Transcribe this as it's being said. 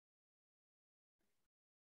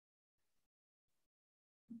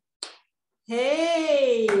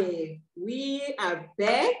Hey, we are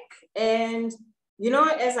back. And,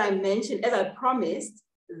 as I mentioned, as I promised,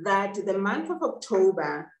 that the month of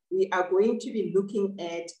October, we are going to be looking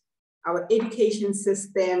at our education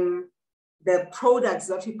system, the products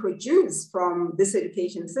that we produce from this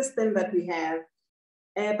education system that we have,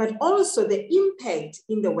 but also the impact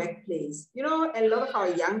in the workplace. A lot of our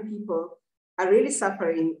young people are really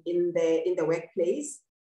suffering in the workplace.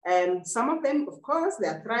 Some of them, of course,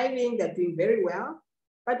 they're thriving, they're doing very well,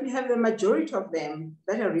 but we have the majority of them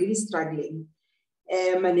that are really struggling.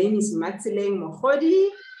 My name is Matsileng Mohodi,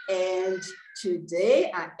 and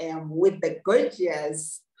today I am with the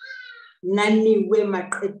gorgeous Nani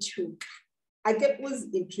Wemaqetuka. I get was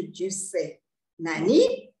introduced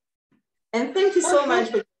Nani, and thank you so much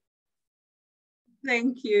for.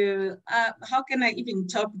 Thank you. How can I even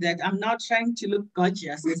top that? I'm now trying to look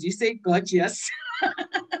gorgeous, as you say, gorgeous.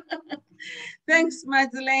 Thanks,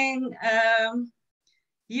 Madeleine.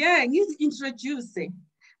 Yeah, he's introducing.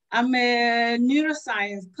 I'm a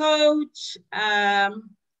neuroscience coach,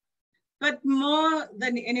 but more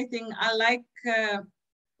than anything, I like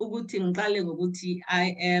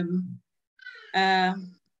I am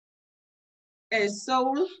a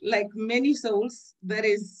soul, like many souls, that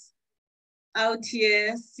is out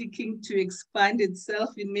here seeking to expand itself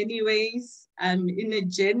in many ways. I'm in a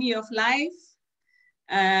journey of life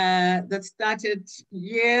that started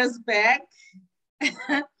years back.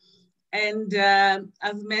 And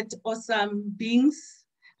I've met awesome beings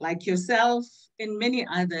like yourself and many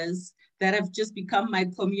others that have just become my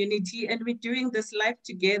community, and we're doing this life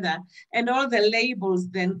together. And all the labels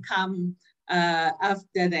then come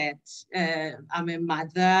after that. I'm a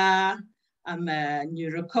mother, I'm a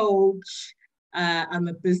neuro coach, I'm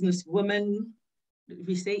a businesswoman.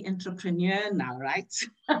 We say entrepreneur now, right?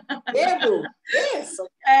 Yeah, yes.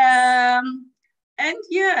 And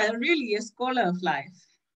yeah, really a scholar of life.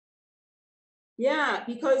 Yeah,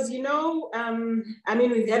 because, we've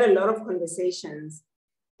had a lot of conversations.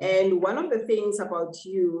 And one of the things about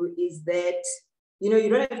you is that, you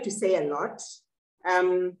don't have to say a lot,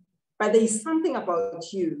 but there is something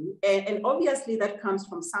about you. And obviously that comes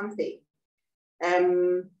from something.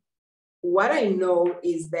 What I know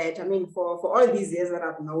is that, for all these years that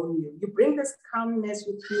I've known you, you bring this calmness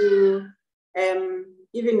with you.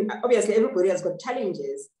 Even, obviously, everybody has got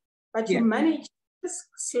challenges, but you manage to just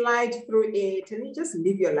slide through it and you just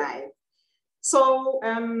live your life. So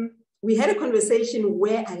we had a conversation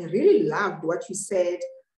where I really loved what you said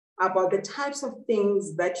about the types of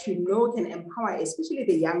things that can empower, especially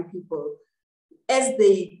the young people, as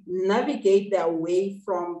they navigate their way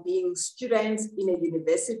from being students in a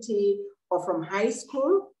university or from high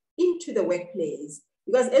school into the workplace.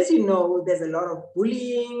 Because as you know, there's a lot of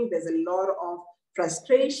bullying, there's a lot of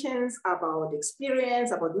frustrations about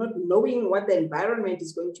experience, about not knowing what the environment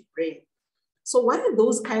is going to bring. So what are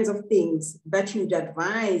those kinds of things that you'd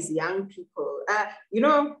advise young people?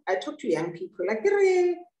 I talk to young people like,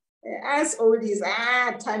 as old as,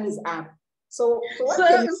 time is up. So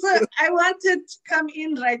I wanted to come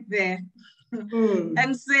in right there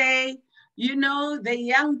and say, the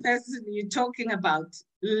young person you're talking about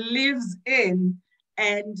lives in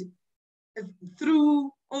and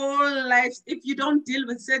through all lives. If you don't deal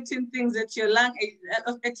with certain things at your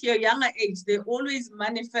younger age, they always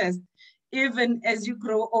manifest even as you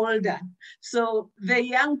grow older. So the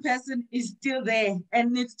young person is still there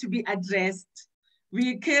and needs to be addressed.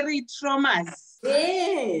 We carry traumas.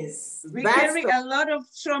 Yes. We carry a lot of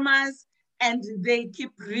traumas and they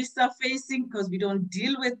keep resurfacing because we don't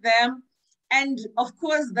deal with them. And of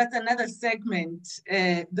course, that's another segment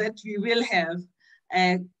that we will have,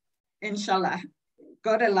 inshallah,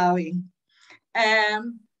 God allowing.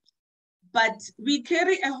 But we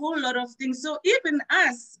carry a whole lot of things. So even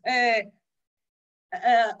us,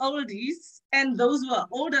 oldies and those who are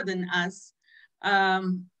older than us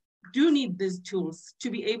do need these tools to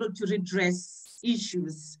be able to redress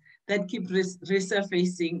issues that keep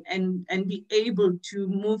resurfacing and be able to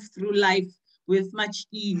move through life with much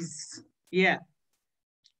ease. Yeah.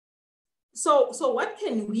 So what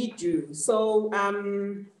can we do? So,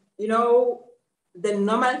 the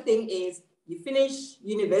normal thing is you finish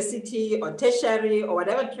university or tertiary or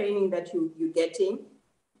whatever training that you're getting,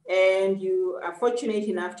 and you are fortunate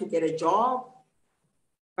enough to get a job,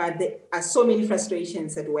 but there are so many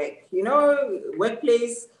frustrations at work.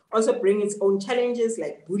 Workplace also brings its own challenges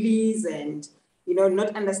like bullies and,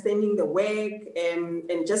 not understanding the work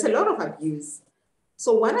and just a lot of abuse.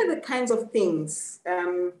 So what are the kinds of things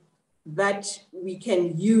that we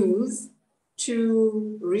can use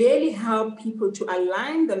to really help people to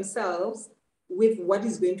align themselves with what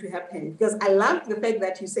is going to happen? Because I love the fact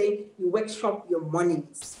that you say you workshop your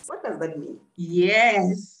mornings. What does that mean?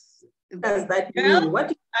 Yes. What does that Well, mean?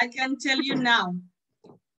 What I can tell you now,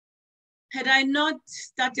 had I not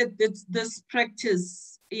started this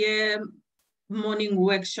practice, morning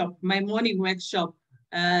workshop, my morning workshop,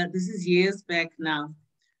 this is years back now,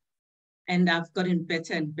 and I've gotten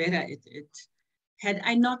better and better at it. Had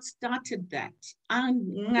I not started that, I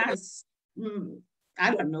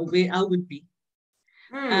don't know where I would be.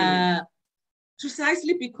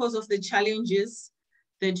 Precisely because of the challenges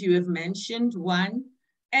that you have mentioned, one,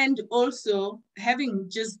 and also having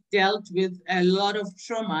just dealt with a lot of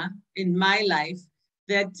trauma in my life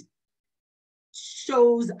that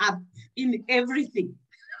shows up in everything.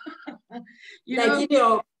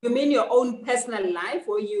 you mean your own personal life,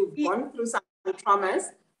 or you've gone through some traumas,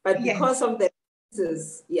 but because of the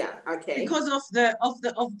because of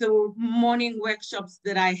the morning workshops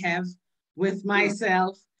that I have with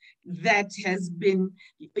myself, that has been,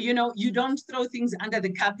 you don't throw things under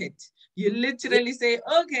the carpet. You literally say,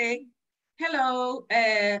 okay, hello,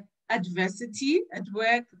 adversity at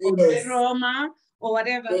work, or trauma, or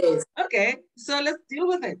whatever. Okay, so let's deal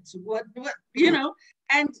with it. What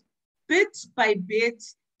and bit by bit,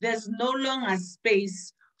 there's no longer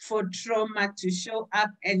space for trauma to show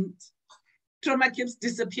up, and trauma keeps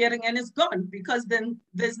disappearing and it's gone, because then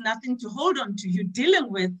there's nothing to hold on to. You're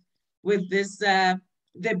dealing with this,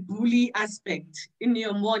 the bully aspect in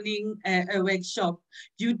your morning workshop.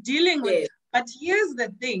 You're dealing with, but here's the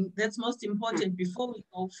thing that's most important before we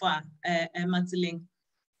go far, Matseling.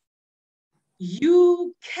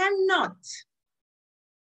 You cannot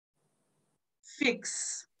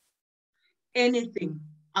fix anything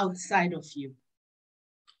outside of you.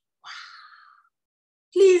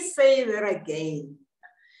 Please say that again.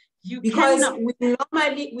 Because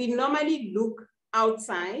we normally look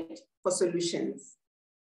outside for solutions.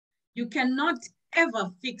 You cannot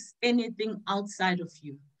ever fix anything outside of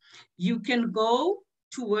you. You can go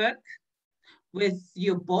to work with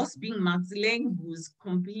your boss being Matseling, who's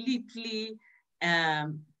completely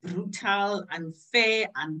brutal, unfair,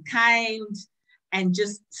 unkind, and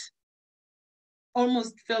just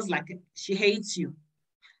almost feels like she hates you.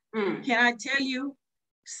 Can I tell you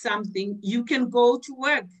something? You can go to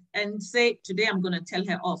work and say, today I'm going to tell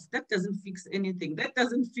her off. That doesn't fix anything. That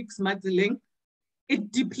doesn't fix Matseling.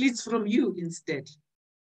 It depletes from you instead.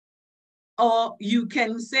 Or you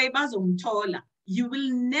can say, Bazomtola. You will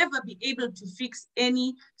never be able to fix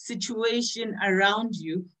any situation around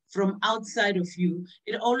you from outside of you.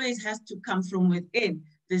 It always has to come from within.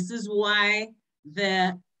 This is why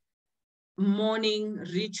the morning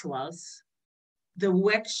rituals, the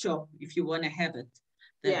workshop, if you want to have it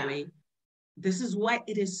that way, this is why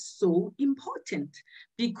it is so important,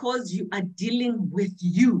 because you are dealing with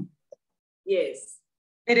you. Yes.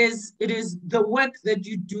 It is the work that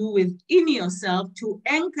you do within yourself to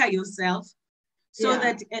anchor yourself, so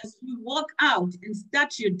that as you walk out and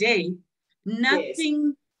start your day, no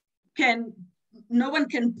one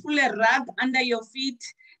can pull a rug under your feet.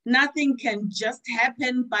 Nothing can just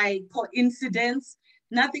happen by coincidence.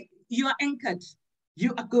 Nothing. You are anchored.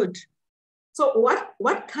 You are good. So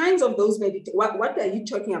what kinds of those meditations, what are you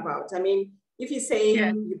talking about? I mean, if you say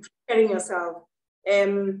you're preparing yourself,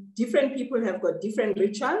 different people have got different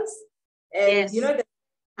rituals. And the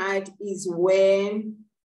part is when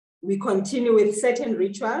we continue with certain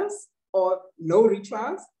rituals or no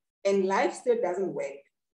rituals, and life still doesn't work.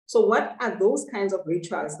 So what are those kinds of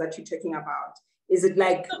rituals that you're talking about? Is it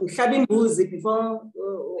like having music before?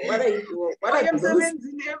 What are those?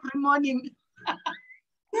 Every morning.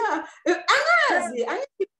 Yeah,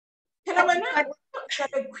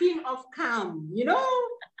 the queen of calm,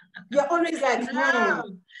 you're always like,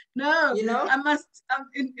 no, I must,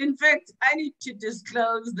 in fact, I need to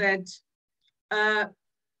disclose that I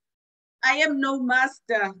am no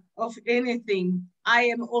master of anything. I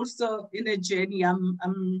am also in a journey.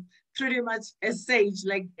 I'm pretty much a sage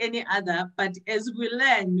like any other, but as we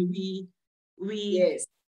learn,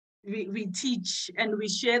 we teach and we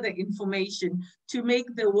share the information to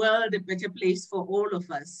make the world a better place for all of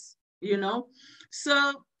us,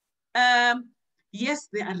 So, yes,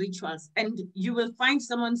 there are rituals, and you will find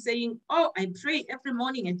someone saying, oh, I pray every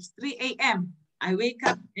morning at 3 a.m. I wake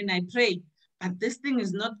up and I pray, but this thing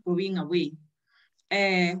is not going away.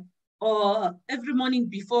 Or every morning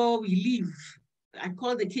before we leave, I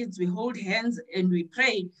call the kids, we hold hands and we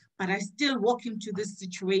pray, but I still walk into this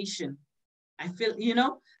situation. I feel,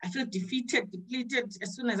 I feel defeated, depleted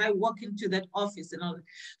as soon as I walk into that office and all that.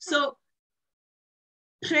 So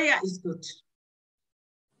prayer is good.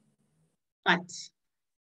 But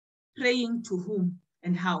praying to whom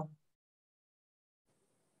and how?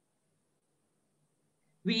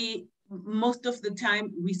 most of the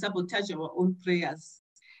time, we sabotage our own prayers,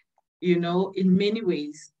 you know, in many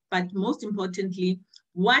ways. But most importantly,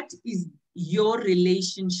 what is your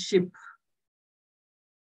relationship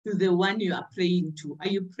to the one you are praying to? Are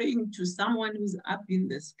you praying to someone who's up in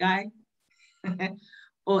the sky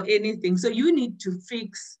or anything? So you need to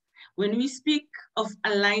fix, when we speak of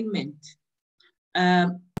alignment,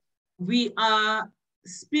 we are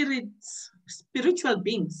spiritual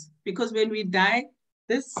beings, because when we die,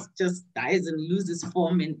 this just dies and loses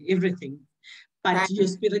form and everything, but your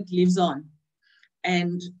spirit lives on.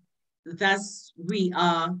 And thus we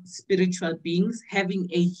are spiritual beings having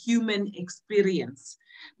a human experience.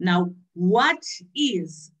 Now, what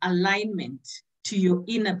is alignment to your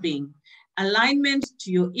inner being? Alignment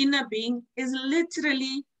to your inner being is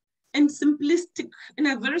literally, in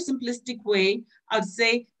a very simplistic way, I'd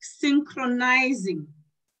say synchronizing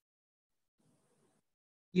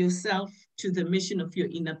yourself to the mission of your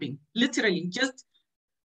inner being. Literally, just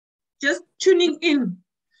tuning in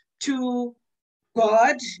to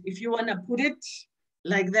God, if you want to put it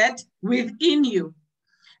like that, within you.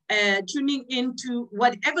 Tuning into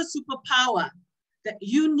whatever superpower that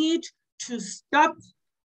you need to stop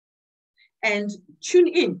and tune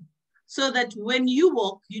in, so that when you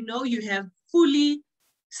walk, you know you have fully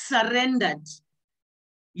surrendered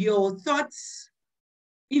your thoughts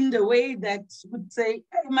in the way that would say,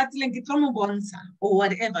 or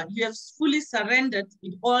whatever. You have fully surrendered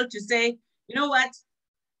it all to say, you know what,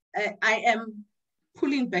 I am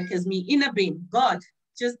pulling back as me, inner being. God,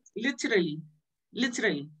 just literally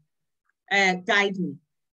guide me.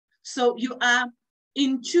 So you are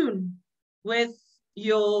in tune with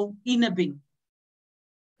your inner being,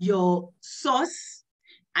 your source.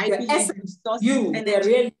 I Your believe in source, you, and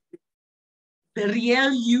the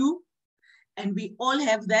real you, and we all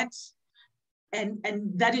have that, and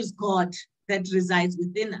that is God that resides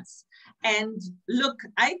within us. And look,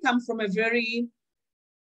 I come from a very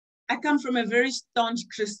staunch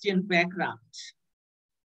Christian background,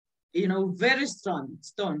 you know, very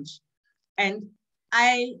staunch. And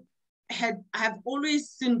I have always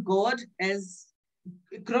seen God as,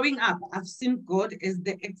 growing up, I've seen God as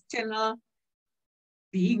the external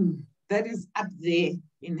being that is up there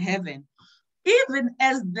in heaven. Even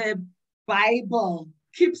as the Bible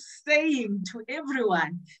keeps saying to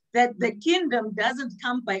everyone that the kingdom doesn't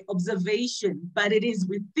come by observation, but it is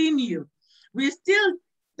within you. We still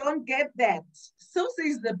don't get that. So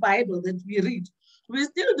says the Bible that we read. We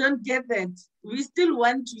still don't get that. We still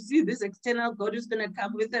want to see this external God who's going to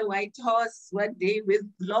come with a white horse one day with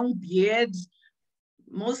long beard,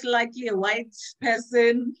 most likely a white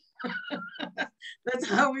person. That's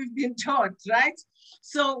how we've been taught, right?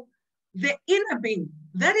 So the inner being,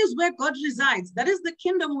 that is where God resides. That is the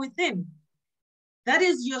kingdom within. That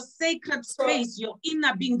is your sacred space, your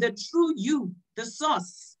inner being, the true you, the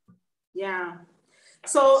source. Yeah.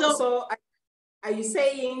 So are you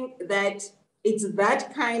saying that it's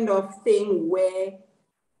that kind of thing where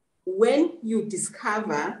when you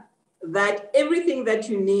discover that everything that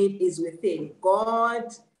you need is within God,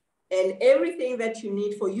 and everything that you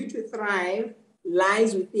need for you to thrive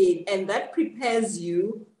lies within, and that prepares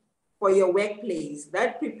you for your workplace,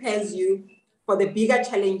 that prepares you for the bigger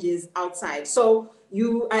challenges outside. So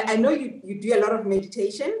I know you do a lot of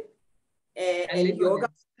meditation and yoga.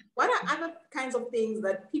 What are other kinds of things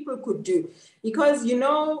that people could do? Because, you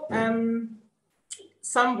know,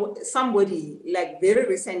 somebody like very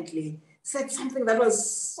recently said something that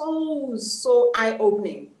was so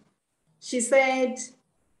eye-opening. She said,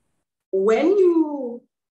 when you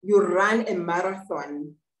run a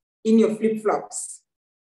marathon in your flip-flops,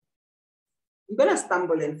 you're gonna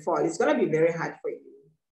stumble and fall. It's gonna be very hard for you.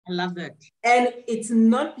 I love that. And it's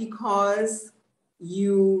not because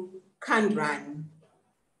you can't run,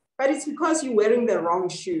 but it's because you're wearing the wrong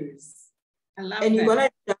shoes. I love and you're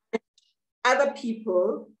that. gonna judge other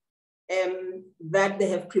people that they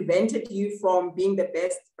have prevented you from being the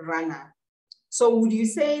best runner. So would you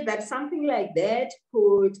say that something like that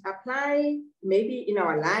could apply maybe in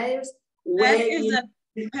our lives? That is a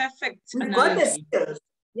perfect we've analogy. got the skills.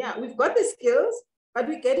 Yeah, we've got the skills, but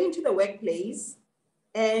we get into the workplace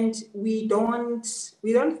and we don't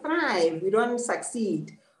thrive, we don't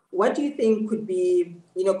succeed. What do you think could be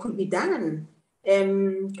done?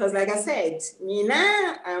 Because like I said,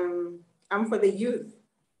 Mina, I'm for the youth.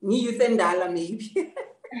 Ni youth and dollar maybe.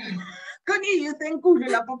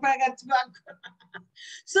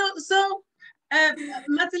 So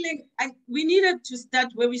Mataling, we needed to start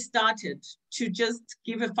where we started, to just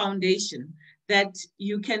give a foundation that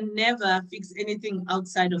you can never fix anything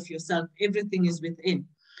outside of yourself. Everything is within.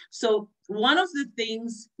 So one of the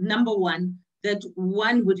things, number one, that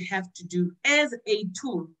one would have to do as a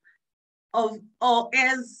tool of, or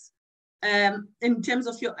as, in terms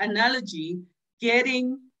of your analogy,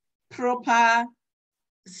 getting proper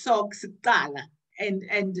socks, and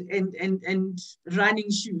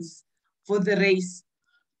running shoes for the race.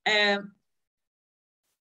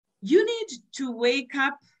 You need to wake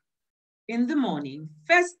up in the morning,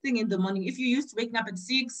 first thing in the morning. If you used to waking up at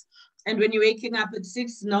 6, and when you're waking up at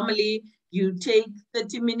 6, normally you take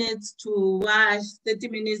 30 minutes to wash, 30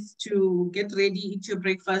 minutes to get ready, eat your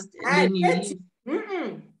breakfast, and then you leave.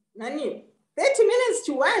 Nani, 30 minutes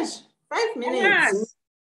to wash, 5 minutes. Yes.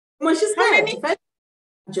 How many? I'm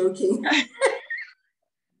joking.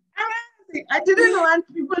 I didn't want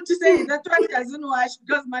people to say that one doesn't wash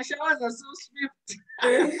because my showers are so swift.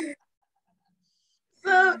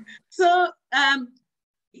 So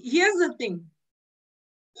here's the thing.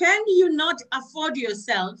 Can you not afford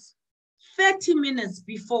yourself 30 minutes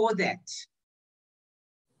before that?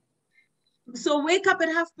 So wake up at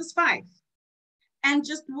 5:30 and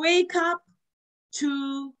just wake up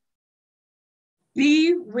to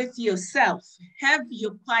be with yourself. Have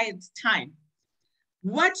your quiet time.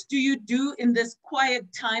 What do you do in this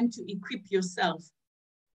quiet time to equip yourself?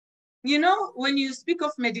 You know, when you speak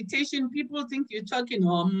of meditation, people think you're talking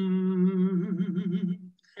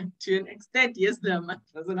to an extent. Yes, there are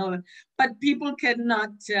mantras and all that, but people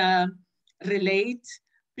cannot relate,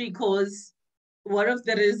 because one of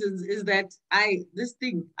the reasons is that I've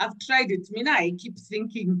tried it. I keep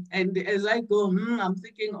thinking, and as I go, I'm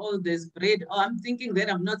thinking, oh, there's bread, or I'm thinking that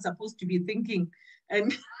I'm not supposed to be thinking,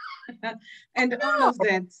 and and all of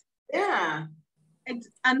that. Yeah. And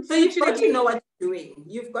so you've got to know what you're doing.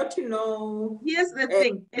 You've got to know. Here's the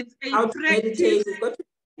thing. It's a how practice. To meditate. You've got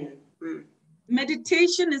to.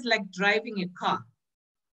 Meditation is like driving a car.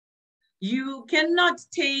 You cannot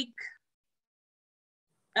take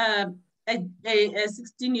a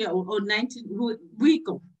 16-year-old or 19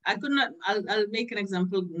 vehicle. I could not. I'll make an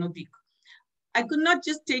example. No vehicle. I could not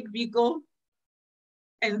just take vehicle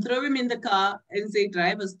and throw him in the car and say,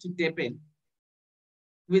 drive us to Durban,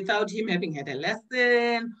 without him having had a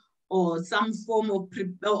lesson or some form of,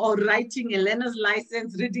 or writing a learner's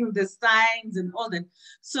license, reading the signs and all that.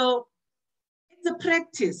 So it's a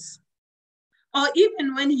practice. Or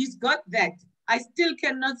even when he's got that, I still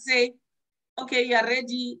cannot say, okay, you're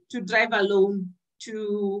ready to drive alone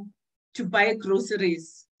to buy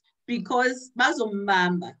groceries, because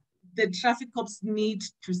the traffic cops need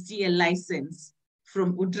to see a license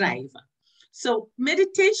from a driver. So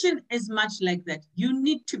meditation is much like that. You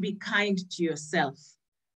need to be kind to yourself,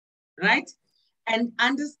 right? And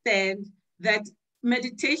understand that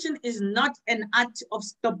meditation is not an art of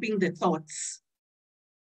stopping the thoughts,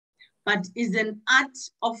 but is an art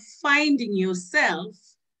of finding yourself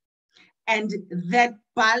and that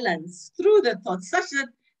balance through the thoughts, such that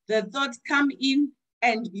the thoughts come in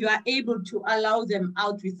and you are able to allow them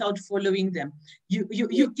out without following them.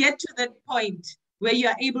 You get to that point where you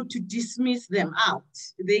are able to dismiss them out.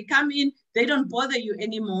 They come in, they don't bother you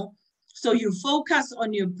anymore. So you focus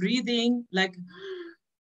on your breathing, like,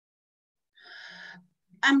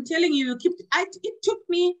 I'm telling you, it took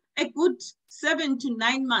me a good 7 to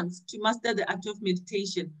 9 months to master the art of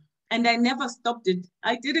meditation. And I never stopped it.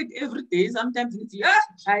 I did it every day. Sometimes it's,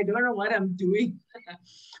 I don't know what I'm doing.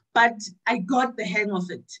 But I got the hang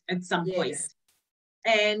of it at some point.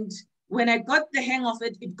 And when I got the hang of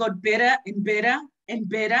it, it got better and better and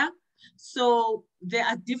better. So there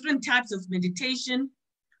are different types of meditation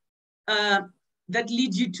that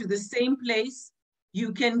lead you to the same place.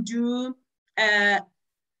 You can do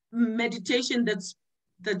meditation that's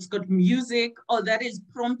got music, or that is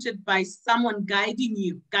prompted by someone guiding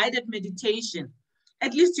you, guided meditation.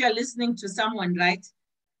 At least you are listening to someone, right?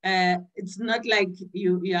 It's not like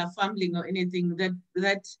you are fumbling or anything.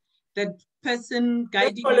 That person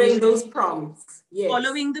guiding you, following those prompts, yes.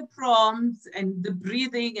 Following the prompts and the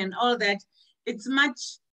breathing and all that. It's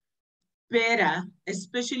much better,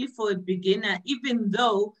 especially for a beginner, even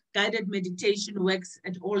though guided meditation works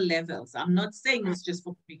at all levels. I'm not saying it's just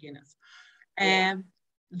for beginners.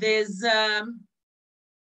 There's,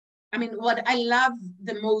 what I love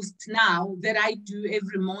the most now that I do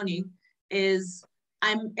every morning is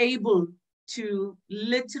I'm able to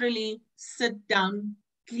literally sit down,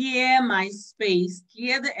 clear my space,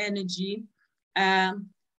 clear the energy,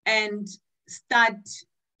 and start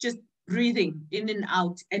just breathing in and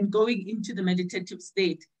out and going into the meditative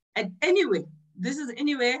state. And anyway, this is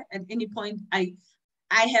anywhere at any point. I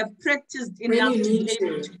have practiced enough to be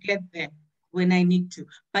able to get there when I need to.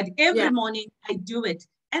 But every morning I do it.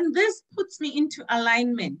 And this puts me into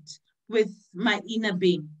alignment with my inner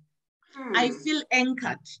being. I feel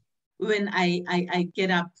anchored when I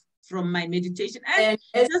get up from my meditation. And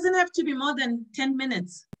it doesn't have to be more than 10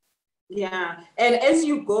 minutes. Yeah. And as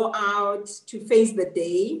you go out to face the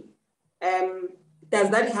day, does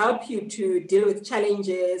that help you to deal with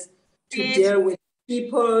challenges, to deal with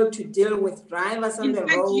people, to deal with drivers on the road?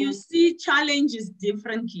 In fact, you see challenges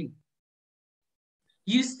differently.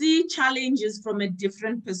 You see challenges from a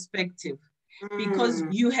different perspective because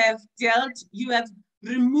you have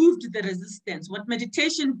removed the resistance. What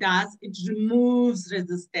meditation does, it removes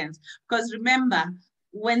resistance. Because remember,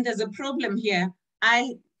 when there's a problem here,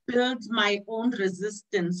 I build my own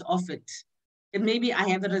resistance of it. And maybe I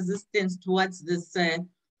have a resistance towards this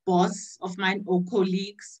boss of mine or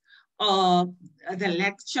colleagues or the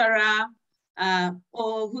lecturer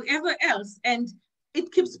or whoever else. And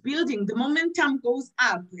it keeps building. The momentum goes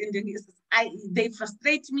up, and then they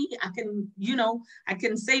frustrate me. I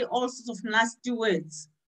can say all sorts of nasty words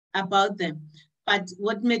about them. But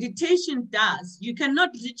what meditation does, you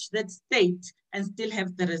cannot reach that state and still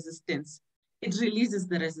have the resistance. It releases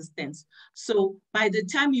the resistance. So by the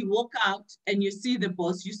time you walk out and you see the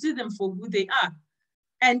boss, you see them for who they are.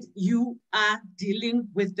 And you are dealing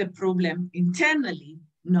with the problem internally,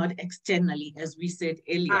 not externally, as we said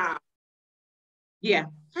earlier. Yeah.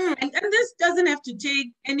 And this doesn't have to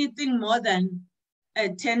take anything more than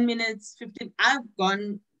 10 minutes, 15. I've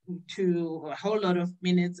gone to a whole lot of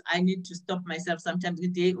minutes. I need to stop myself sometimes a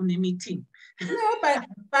day on a meeting. No,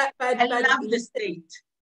 but I love the state.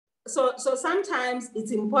 So sometimes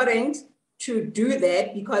it's important to do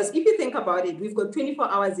that, because if you think about it, we've got 24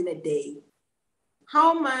 hours in a day.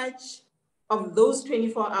 How much of those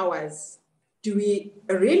 24 hours do we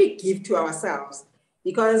really give to ourselves?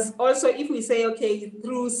 Because also if we say, okay,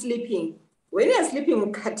 through sleeping, when you're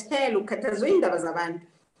sleeping,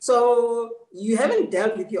 so you haven't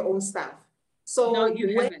dealt with your own stuff. So no,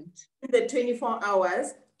 you haven't. In the 24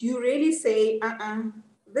 hours, do you really say,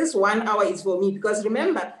 this 1 hour is for me? Because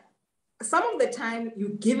remember, some of the time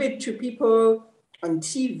you give it to people on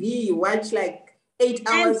TV, you watch like 8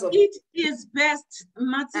 hours and it is best,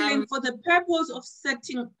 Matsileng, for the purpose of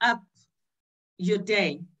setting up your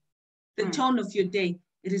day, the tone of your day.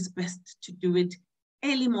 It is best to do it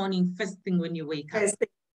early morning, first thing when you wake up.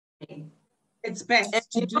 It's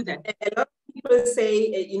best to do that. A lot of people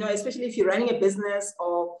say, especially if you're running a business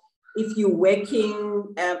or if you're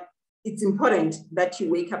working, it's important that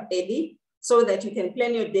you wake up early so that you can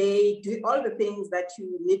plan your day, do all the things that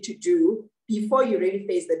you need to do before you really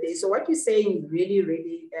face the day. So what you're saying is really,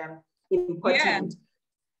 really important.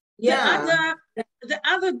 Yeah. The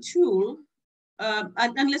other tool,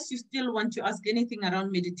 unless you still want to ask anything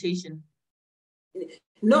around meditation.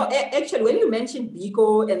 No, actually, when you mentioned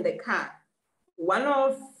Biko and the car, one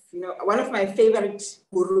of my favorite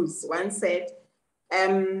gurus once said,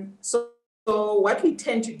 so what we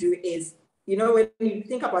tend to do is, when you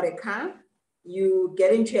think about a car, you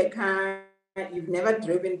get into a car, you've never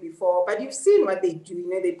driven before, but you've seen what they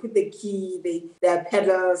do. They put the key, there are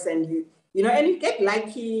pedals, and and you get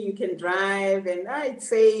lucky, you can drive, and it's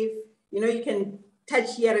safe. You can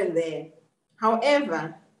touch here and there.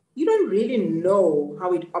 However, you don't really know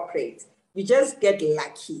how it operates. You just get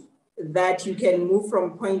lucky that you can move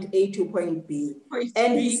from point A to point B.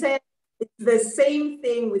 And he said it's the same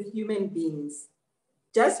thing with human beings.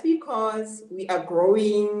 Just because we are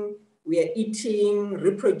growing, we are eating,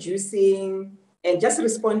 reproducing, and just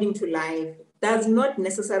responding to life does not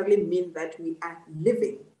necessarily mean that we are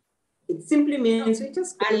living. It simply means we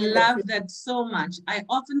just... I love that so much. I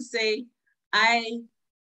often say, I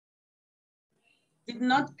did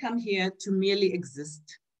not come here to merely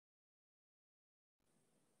exist.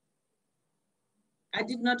 I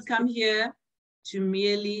did not come here to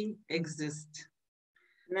merely exist.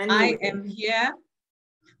 I am here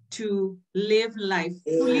to live life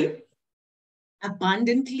fully,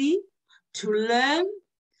 abundantly, to learn,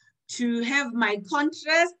 to have my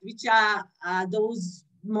contrast, which are those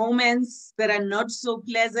moments that are not so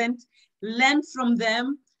pleasant, learn from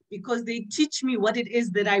them because they teach me what it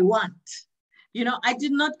is that I want. I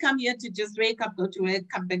did not come here to just wake up, go to work,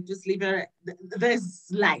 come back to sleep. There's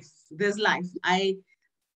life. There's life.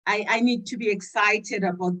 I need to be excited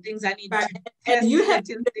about things. I need to test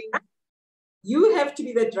certain things. You have to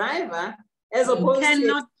be the driver as opposed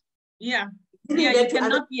to... Yeah, you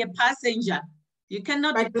cannot be a passenger. You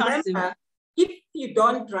cannot be passive. Remember, if you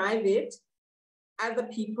don't drive it, other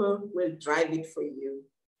people will drive it for you.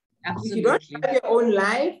 Absolutely. If you don't have your own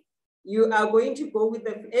life, you are going to go with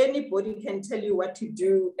anybody can tell you what to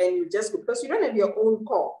do, and you just, because you don't have your own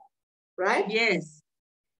call, right? Yes.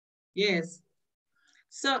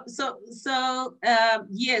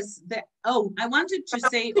 Yes. I wanted to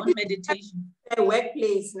say on meditation. The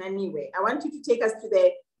workplace, anyway. I want you to take us to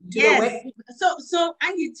the workplace. So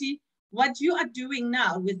Angiti, what you are doing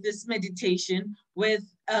now with this meditation, with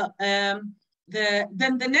the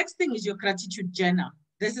next thing is your gratitude journal.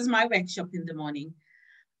 This is my workshop in the morning.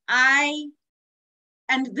 And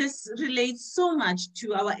this relates so much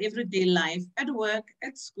to our everyday life at work,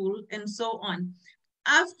 at school, and so on.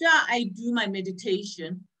 After I do my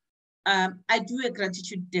meditation, I do a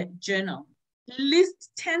gratitude journal.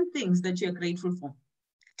 List 10 things that you're grateful for.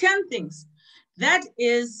 10 things. That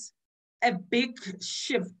is a big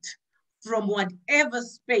shift from whatever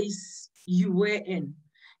space you were in.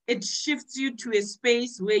 It shifts you to a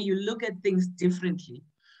space where you look at things differently.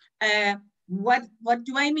 What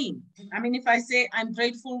do I mean? I mean, if I say I'm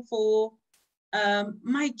grateful for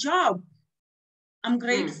my job, I'm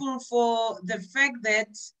grateful for the fact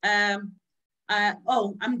that,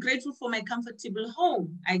 I'm grateful for my comfortable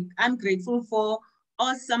home. I'm grateful for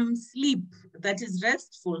awesome sleep that is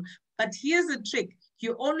restful. But here's a trick.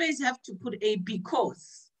 You always have to put a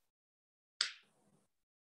because.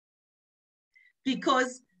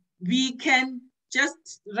 Because we can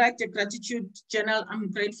just write a gratitude journal. I'm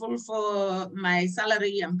grateful for my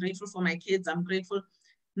salary. I'm grateful for my kids. I'm grateful.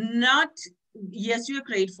 Not, yes, you're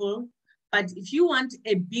grateful, but if you want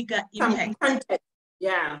a bigger impact.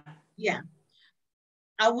 Yeah.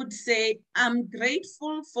 I would say I'm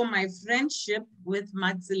grateful for my friendship with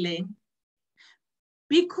Madeleine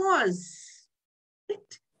because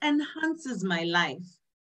it enhances my life,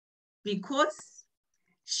 because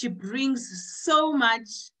she brings so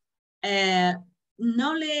much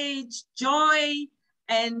knowledge, joy,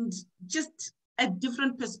 and just a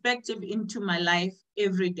different perspective into my life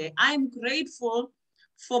every day. I'm grateful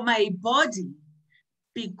for my body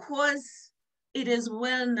because it is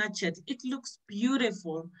well nurtured. It looks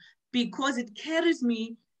beautiful because it carries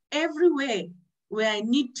me everywhere where I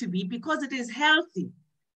need to be, because it is healthy.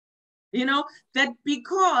 You know, that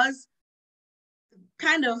because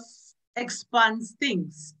kind of expands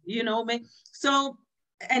things, you know. So,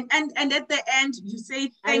 and at the end, you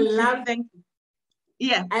say, thank you.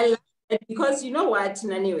 Yeah. I love it because you know what,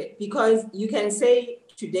 anyway, because you can say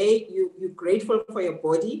today you're grateful for your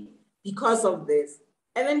body because of this.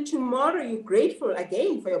 And then tomorrow you're grateful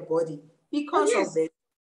again for your body because of this.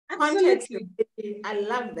 Absolutely. Context, I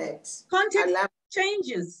love that. Context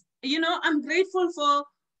changes. You know, I'm grateful for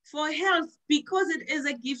health because it is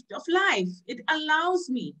a gift of life. It allows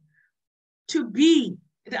me to be.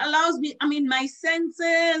 It allows me, I mean, my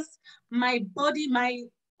senses, my body, my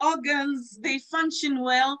organs, they function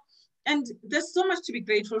well. And there's so much to be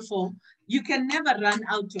grateful for. You can never run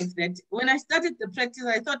out of that. When I started the practice,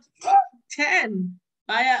 I thought, 10.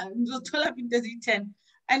 10.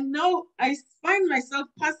 And now I find myself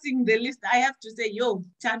passing the list. I have to say, yo,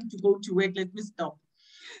 time to go to work, let me stop.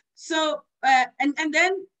 So, and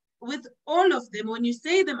then with all of them, when you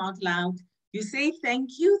say them out loud, you say,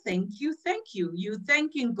 thank you, thank you, thank you. You're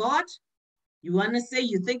thanking God. You want to say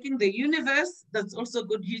you're thanking the universe. That's also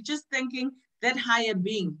good. You're just thanking that higher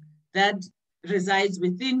being that resides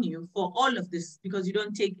within you for all of this, because you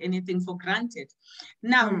don't take anything for granted.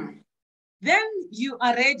 Now, then you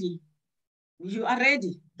are ready. You are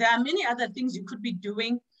ready. There are many other things you could be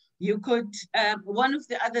doing. You could, one of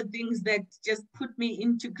the other things that just put me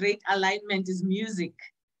into great alignment is music.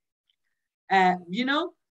 You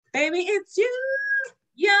know, baby, it's you.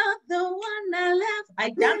 You're the one I love. I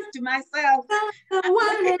dance to myself.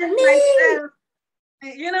 Myself.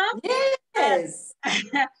 You know? Yes.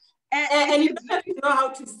 And you don't have to know how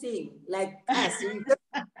to sing like us.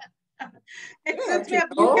 Exactly.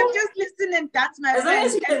 You can just listen and dance, my friend. As long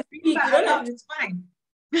as you can speak, you don't have to. It's fine.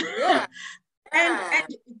 Yeah. And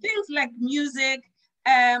things like music.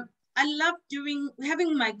 I love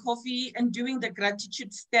having my coffee and doing the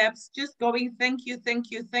gratitude steps, just going, thank you, thank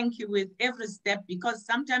you, thank you with every step, because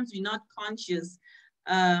sometimes we're not conscious.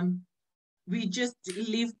 We just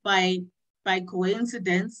live by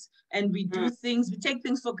coincidence, and we do things, we take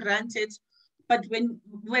things for granted. But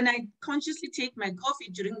when I consciously take my coffee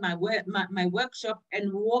during my workshop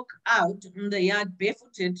and walk out in the yard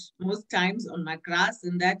barefooted most times on my grass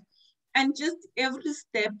and that, and just every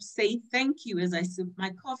step say thank you as I sip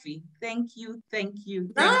my coffee. Thank you, thank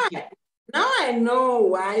you, thank you. Now I know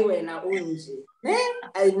why when I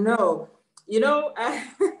know. You know,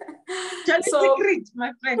 so, secret,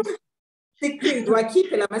 my friend. Secret, we're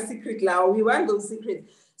keeping a secret now. We want those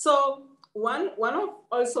secrets. So one of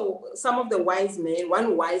also some of the wise men,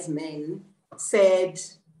 one wise man said,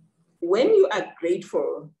 when you are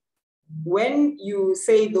grateful, when you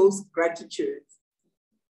say those gratitudes,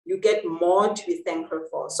 you get more to be thankful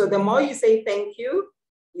for. So the more you say thank you,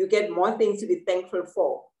 you get more things to be thankful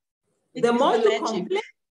for. The more you complain,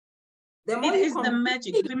 the more you complain. It is the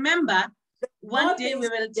magic. Remember, one day we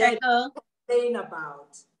will tackle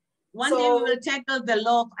about. One day we will tackle the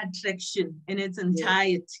law of attraction in its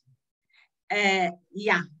entirety.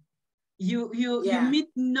 You meet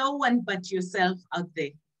no one but yourself out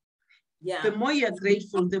there. Yeah. The more you're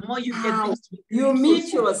grateful, the more you get things to be you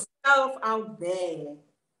meet yourself out there.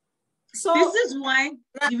 So this is why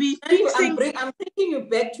I'm taking you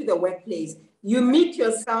back to the workplace. You meet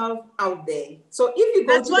yourself out there. So if you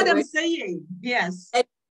go that's what I'm saying. Yes. And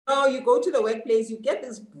you go to the workplace, you get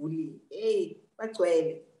this bully. Hey, that's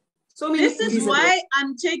why. So this is why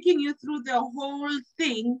I'm taking you through the whole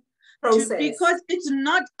thing process, because it's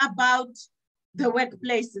not about the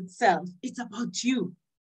workplace itself. It's about you.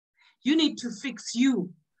 You need to fix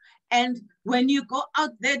you. And when you go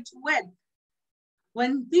out there to work,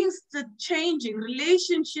 when things start changing,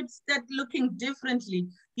 relationships start looking differently,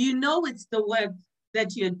 you know it's the work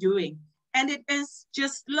that you're doing. And it is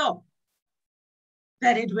just law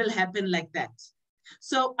that it will happen like that.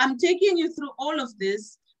 So I'm taking you through all of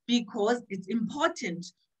this because it's important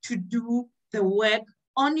to do the work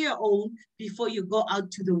on your own before you go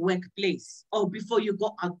out to the workplace or before you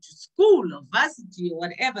go out to school or varsity or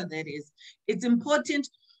whatever that is. It's important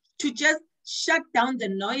to just shut down the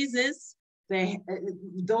noises.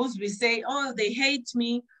 Those we say, oh, they hate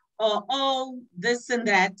me, or oh, this and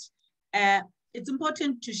that. It's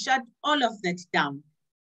important to shut all of that down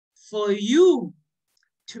for you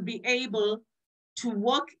to be able to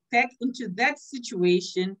walk back into that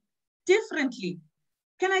situation differently.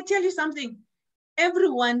 Can I tell you something?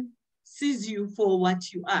 Everyone sees you for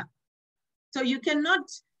what you are. So you cannot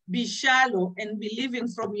be shallow and be living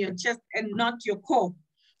from your chest and not your core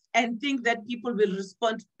and think that people will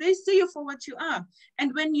respond. They see you for what you are.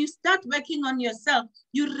 And when you start working on yourself,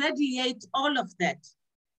 you radiate all of that.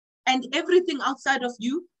 And everything outside of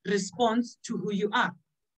you responds to who you are.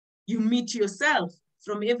 You meet yourself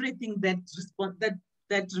from everything that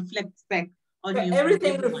reflects back on you.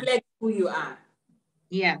 Everything reflects who you are.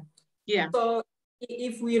 Yeah, yeah. So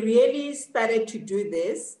if we really started to do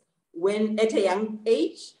this when at a young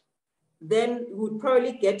age, then we would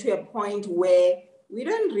probably get to a point where we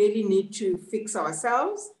don't really need to fix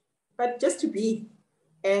ourselves, but just to be,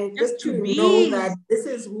 and just to know that this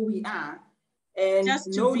is who we are, and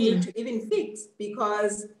no need to even fix,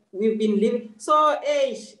 because we've been living. So,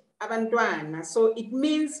 abantwana. So it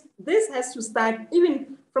means this has to start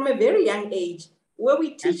even from a very young age, where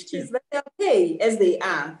we teach kids that they're okay as they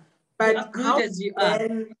are. But how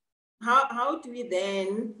do we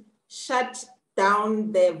then shut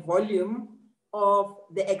down the volume of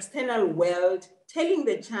the external world, telling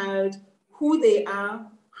the child who they are,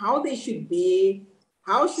 how they should be,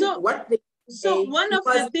 what they So one of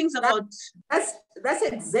the things about that's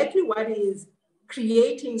exactly what is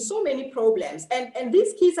creating so many problems. And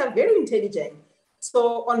these kids are very intelligent.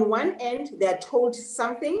 So on one end, they're told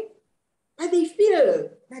something, but they feel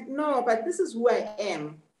that no, but this is who I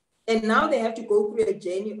am. And now they have to go through a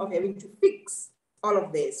journey of having to fix all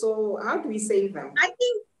of this. So how do we save them?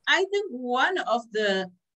 I think one of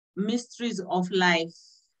the mysteries of life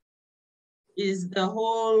is the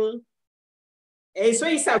whole... So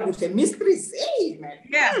it's about the mysteries.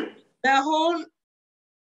 Yeah, the whole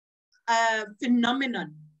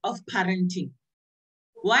phenomenon of parenting.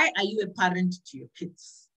 Why are you a parent to your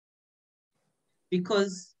kids?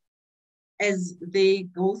 Because as they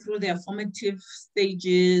go through their formative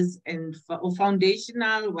stages and or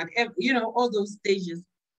foundational, whatever, all those stages,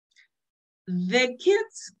 the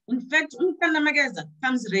kids, in fact,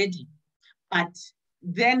 comes ready, but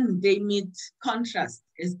then they meet contrast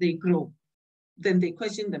as they grow. Then they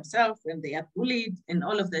question themselves and they are bullied and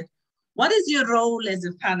all of that. What is your role as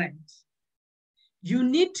a parent? You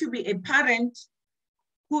need to be a parent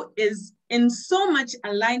who is in so much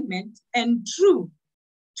alignment and true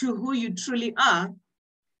to who you truly are,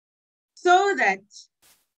 so that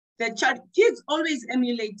the kids always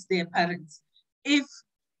emulate their parents. If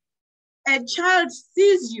a child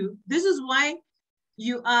sees you, this is why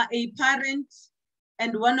you are a parent,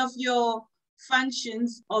 and one of your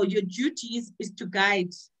functions or your duties is to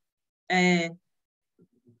guide. And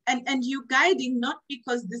you guiding not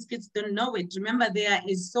because these kids don't know it. Remember, they are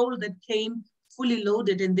a soul that came fully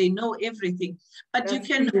loaded and they know everything. But you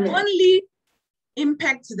can only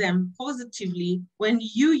impact them positively when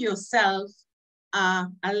you yourself are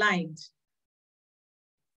aligned.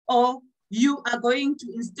 Or you are going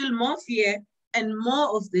to instill more fear and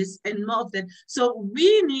more of this and more of that. So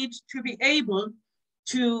we need to be able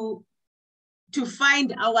to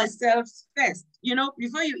find ourselves first. you know,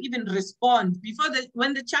 before you even respond,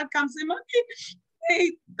 when the child comes in,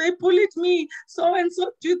 they bullied me, so and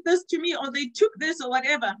so did this to me, or they took this or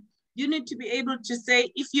whatever. You need to be able to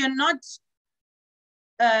say, if you're not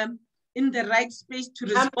in the right space to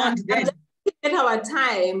respond, then at our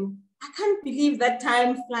time, I can't believe that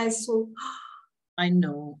time flies so. I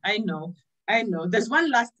know. There's one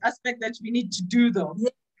last aspect that we need to do though.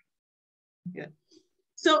 Yeah.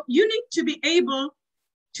 So you need to be able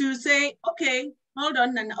to say, okay, hold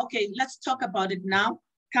on, and okay, let's talk about it now.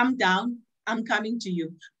 Calm down, I'm coming to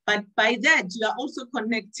you. But by that, you are also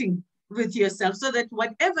connecting with yourself so that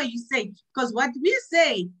whatever you say, because what we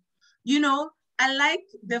say, you know, I like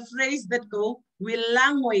the phrase that we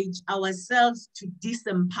language ourselves to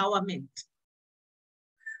disempowerment.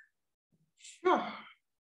 Sure.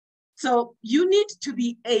 So you need to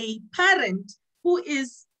be a parent who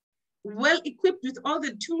is well equipped with all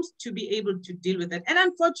the tools to be able to deal with it. And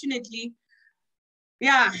unfortunately,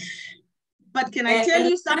 yeah, but can I tell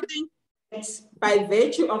you something? By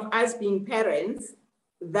virtue of us being parents,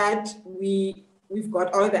 that we've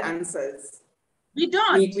got all the answers. We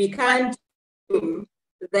don't. We can't assume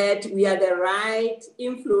that we are the right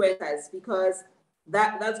influencers, because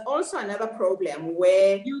that's also another problem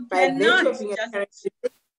where you by virtue of being a parent, you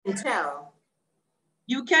can tell.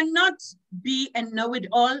 You cannot be a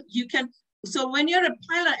know-it-all. You can. So when you're a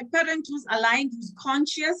parent who's aligned, who's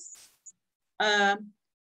conscious,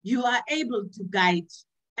 you are able to guide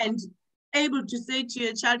and able to say to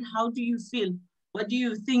your child, how do you feel? What do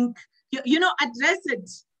you think? You know, address it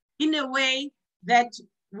in a way that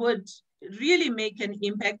would really make an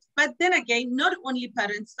impact. But then again, not only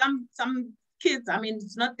parents, some kids, I mean,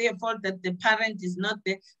 it's not their fault that the parent is not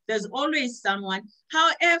there. There's always someone.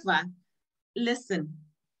 However, listen,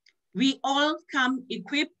 we all come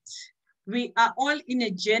equipped. We are all in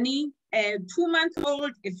a journey. A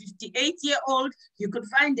 2-month-old, a 58-year-old. You could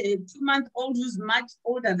find a 2-month-old who's much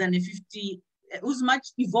older than who's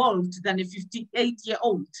much evolved than a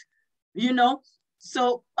 58-year-old. You know.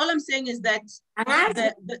 So all I'm saying is that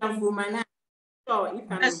the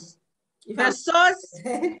source,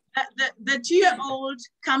 the 2-year-old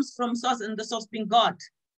comes from source, and the source being God,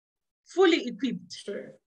 fully equipped.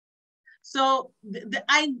 Sure. So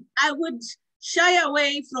I would shy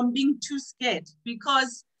away from being too scared,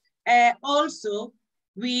 because also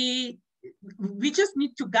we just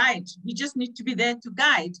need to guide. We just need to be there to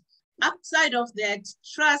guide. Outside of that,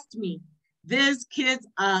 trust me, these kids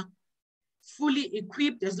are fully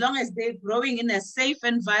equipped as long as they're growing in a safe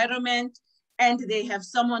environment and they have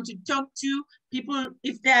someone to talk to. People,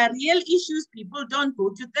 if there are real issues, people don't go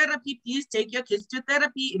to therapy. Please take your kids to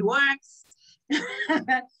therapy. It works.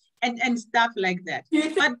 and stuff like that.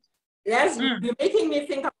 But yes, you're making me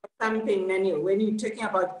think about something, Nani, when you're talking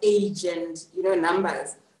about age and, you know,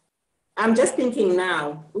 numbers. I'm just thinking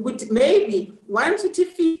now, maybe 1 to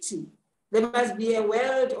 50, there must be a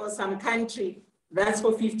world or some country that's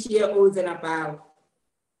for 50-year-olds and above.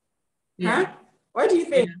 Yeah. Huh? What do you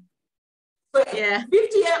think? Yeah. So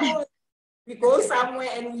 50-year-olds, we go somewhere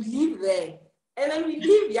and we live there. And then we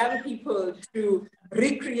leave young people to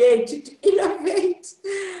recreate, to innovate.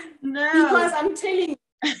 No. Because I'm telling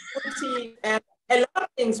you, a lot of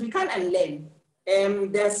things we can't unlearn.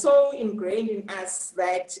 They're so ingrained in us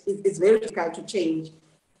that it's very difficult to change.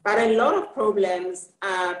 But a lot of problems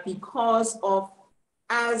are because of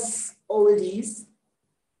us oldies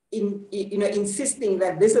insisting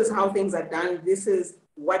that this is how things are done, this is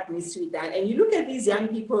what needs to be done. And you look at these young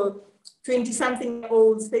people,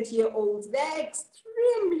 20-something-year-olds, 30-year-olds, they're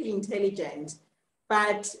extremely intelligent,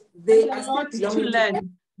 but they are still belonging to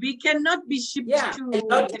learn. We cannot be shipped to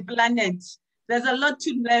the planet. There's a lot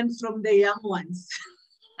to learn from the young ones.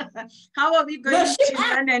 How are we going to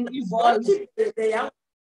learn and evolve? Don't ship. The young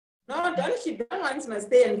ones must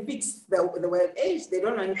stay and fix the world age. They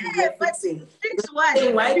don't want to be fixing. Fix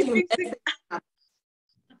what? Why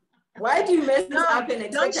do you mess this up and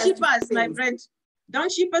expect don't ship us, my friend.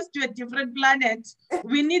 Don't ship us to a different planet.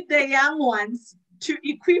 We need the young ones to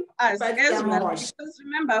equip us as well. Because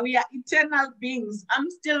remember, we are eternal beings. I'm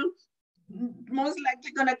still most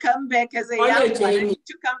likely going to come back as a young one. I need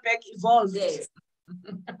to come back evolved. Yes.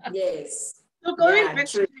 Yes. So going back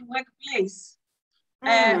to the workplace,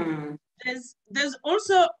 there's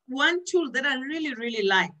also one tool that I really, really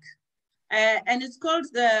like. And it's called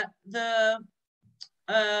the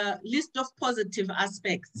list of positive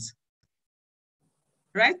aspects.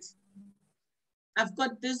 Right? I've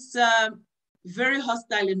got this very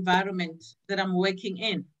hostile environment that I'm working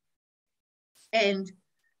in. And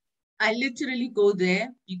I literally go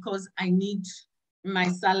there because I need my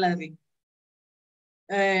salary.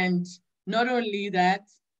 And not only that,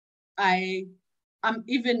 I I'm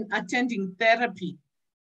even attending therapy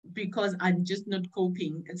because I'm just not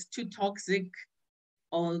coping. It's too toxic,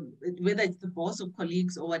 or whether it's the boss or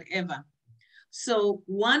colleagues or whatever. So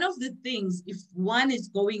one of the things, if one is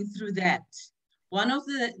going through that, one of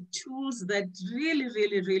the tools that really,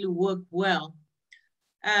 really, really work well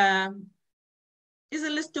is a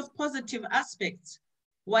list of positive aspects.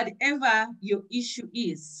 Whatever your issue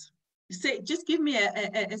is, say, just give me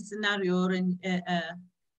a scenario or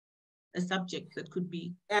a subject that could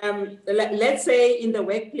be. Let's say in the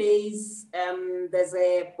workplace, there's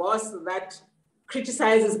a boss that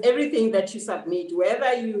criticizes everything that you submit,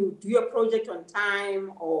 whether you do your project on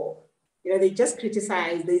time or, they just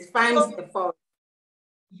criticize, they find the fault.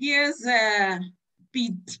 Here's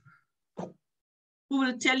Pete, who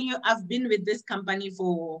will tell you, I've been with this company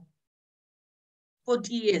for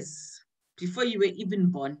 40 years, before you were even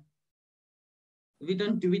born. We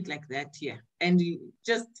don't do it like that here. And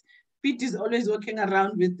Pete is always walking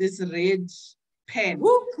around with this red pen.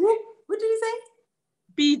 What did he say?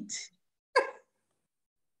 Pete.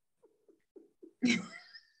 Okay.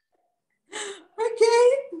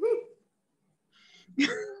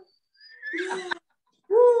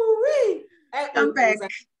 Woo-wee. Come back.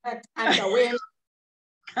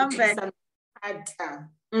 Come back.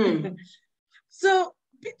 So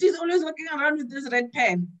Pete is always walking around with this red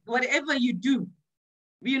pen. Whatever you do,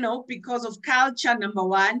 because of culture, number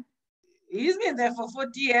one, he's been there for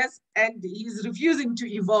 40 years and he's refusing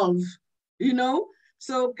to evolve,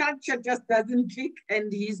 So culture just doesn't click,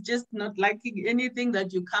 and he's just not liking anything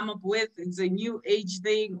that you come up with. It's a new age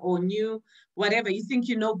thing or new whatever. You think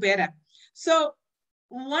you know better. So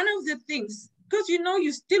one of the things, because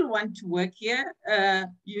you still want to work here,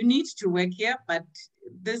 you need to work here, but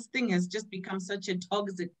this thing has just become such a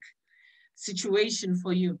toxic situation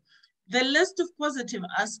for you. The list of positive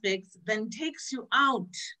aspects then takes you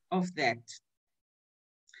out of that.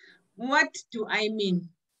 What do I mean?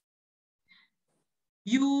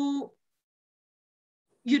 You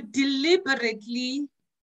deliberately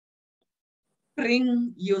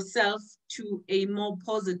bring yourself to a more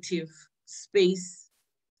positive space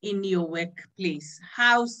in your workplace.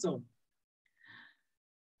 How so?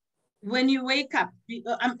 When you wake up,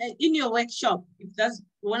 in your workshop, if that's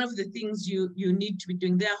one of the things you need to be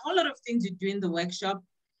doing, there are a whole lot of things you do in the workshop,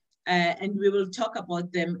 and we will talk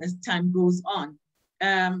about them as time goes on,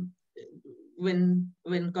 when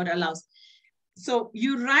God allows. So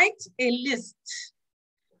you write a list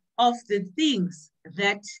of the things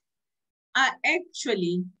that are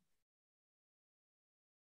actually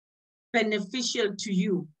beneficial to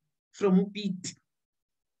you from Pete.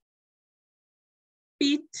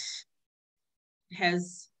 Pete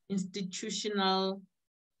has institutional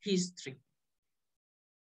history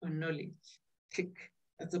or knowledge. Click,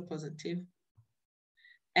 that's a positive.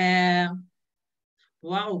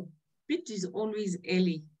 Wow, Pete is always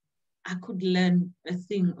early. I could learn a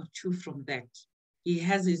thing or two from that. He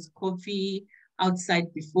has his coffee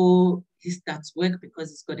outside before he starts work because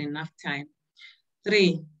he's got enough time.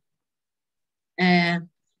 3.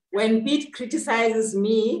 When Pete criticizes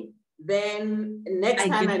me, then next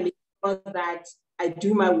time I make sure that I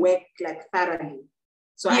do my work thoroughly.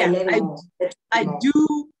 So I learn more. I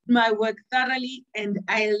do my work thoroughly and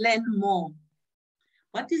I learn more.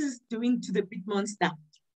 What is this doing to the pit monster?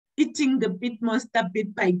 Eating the pit monster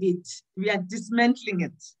bit by bit. We are dismantling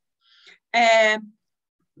it.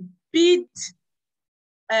 Pete,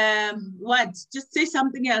 what? Just say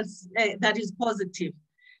something else that is positive.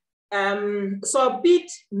 So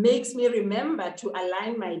Pete makes me remember to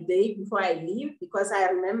align my day before I leave, because I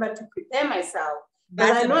remember to prepare myself.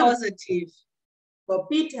 That's a positive. But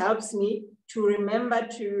Pete helps me to remember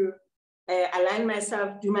to align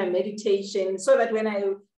myself, do my meditation, so that when I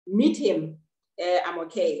meet him, I'm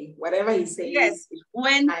okay. Whatever he says. Yes.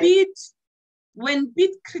 When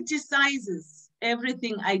Pete criticizes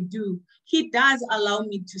everything I do, he does allow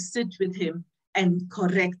me to sit with him and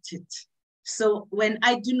correct it. So when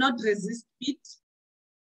I do not resist Pete,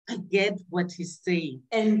 I get what he's saying.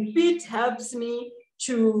 And Pete helps me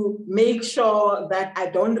to make sure that I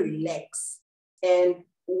don't relax. And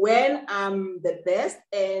when I'm the best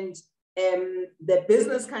and the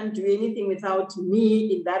business can't do anything without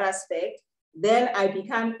me in that aspect, then I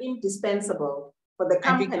become indispensable for the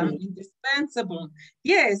company. I become indispensable.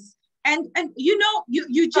 Yes. And you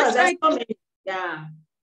just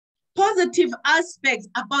positive aspects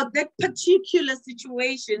about that particular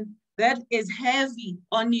situation that is heavy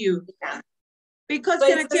on you. Yeah. Because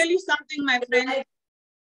can I tell you something, my friend?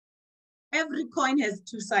 Every coin has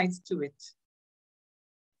two sides to it.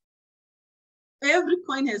 every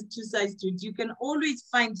coin has two sides to it. You can always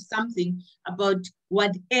find something about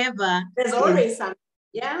whatever. There's always something.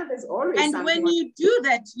 Yeah, there's always and something. And when you do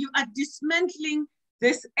that, you are dismantling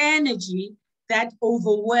this energy that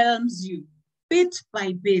overwhelms you bit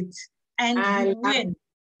by bit, and you win.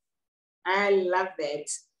 I love that.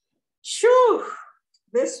 Shoo!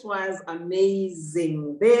 This was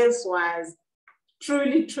amazing. This was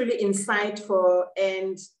truly, truly insightful.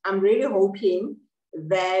 And I'm really hoping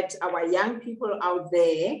that our young people out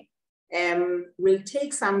there will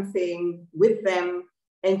take something with them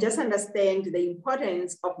and just understand the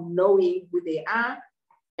importance of knowing who they are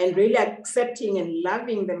and really accepting and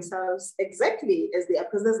loving themselves exactly as they are,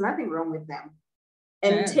 because there's nothing wrong with them.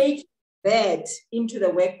 And take that into the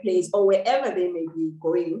workplace or wherever they may be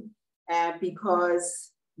going,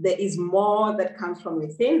 because there is more that comes from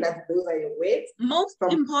within. That those are your words. Most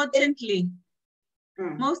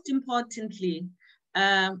importantly,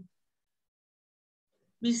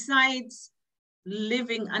 besides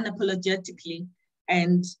living unapologetically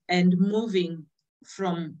and moving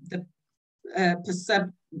from the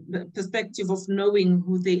perspective of knowing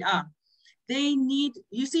who they are, they need,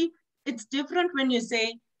 you see, it's different when you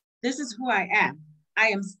say, this is who I am. I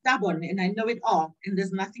am stubborn and I know it all and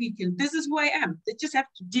there's nothing you can, this is who I am. They just have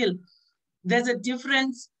to deal. There's a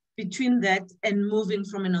difference between that and moving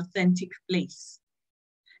from an authentic place.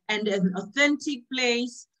 And an authentic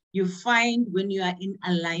place you find when you are in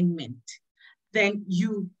alignment. Then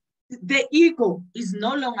the ego is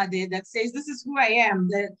no longer there that says, this is who I am.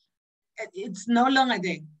 It's no longer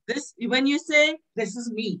there. When you say, this is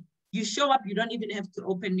me, you show up, you don't even have to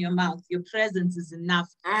open your mouth. Your presence is enough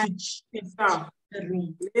to shift the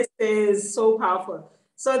room. This is so powerful.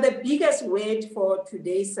 So the biggest word for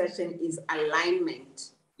today's session is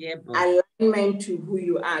alignment. Yeah, alignment to who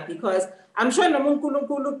you are, because I'm sure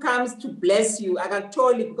Namunkulunkulu comes to bless you,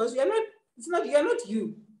 Agatoli, because you're not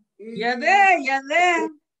you. You're there.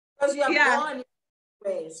 Because you are born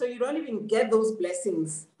way. So you don't even get those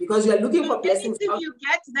blessings because you are looking for blessings. If you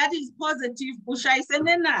get that is positive, because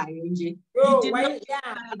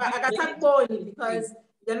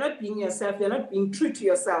you're not being yourself, you're not being true to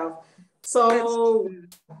yourself. So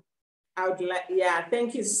I would like,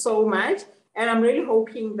 thank you so much. And I'm really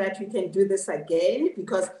hoping that we can do this again,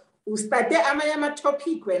 because ustate amayama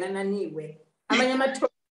topic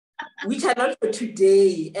which are not for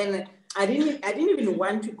today. And I didn't even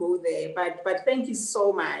want to go there, but thank you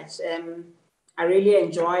so much. I really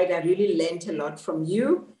enjoyed, I really learned a lot from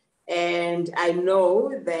you. And I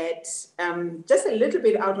know that just a little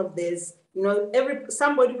bit out of this,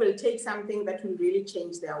 somebody will take something that will really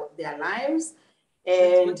change their lives.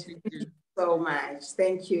 And thank you so much.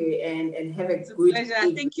 Thank you, and have a good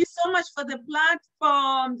pleasure. Thank you so much for the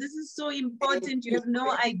platform. This is so important. You have no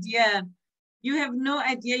idea. You have no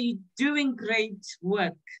idea. You're doing great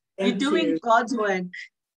work. You're doing God's work.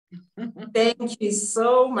 Thank you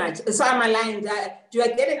so much. So I'm aligned. Do I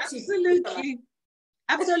get a tip? Absolutely.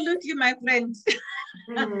 Absolutely, my friend.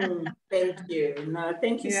 Thank you. No,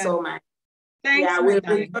 thank you so much. Thanks,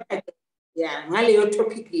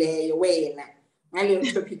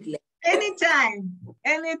 Anytime.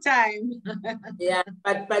 Yeah,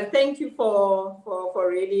 but thank you for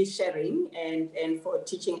really sharing and for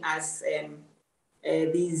teaching us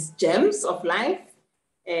these gems of life,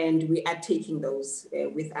 and we are taking those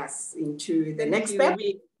with us into the next step.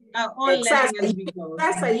 We are all learning as we go.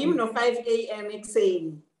 That's a hymn of 5 a.m.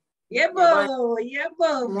 saying. Yebo, 5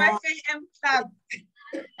 a.m. club.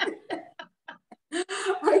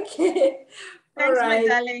 Okay. Thanks, my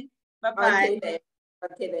darling. Bye-bye.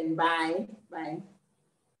 Okay then, bye. Bye.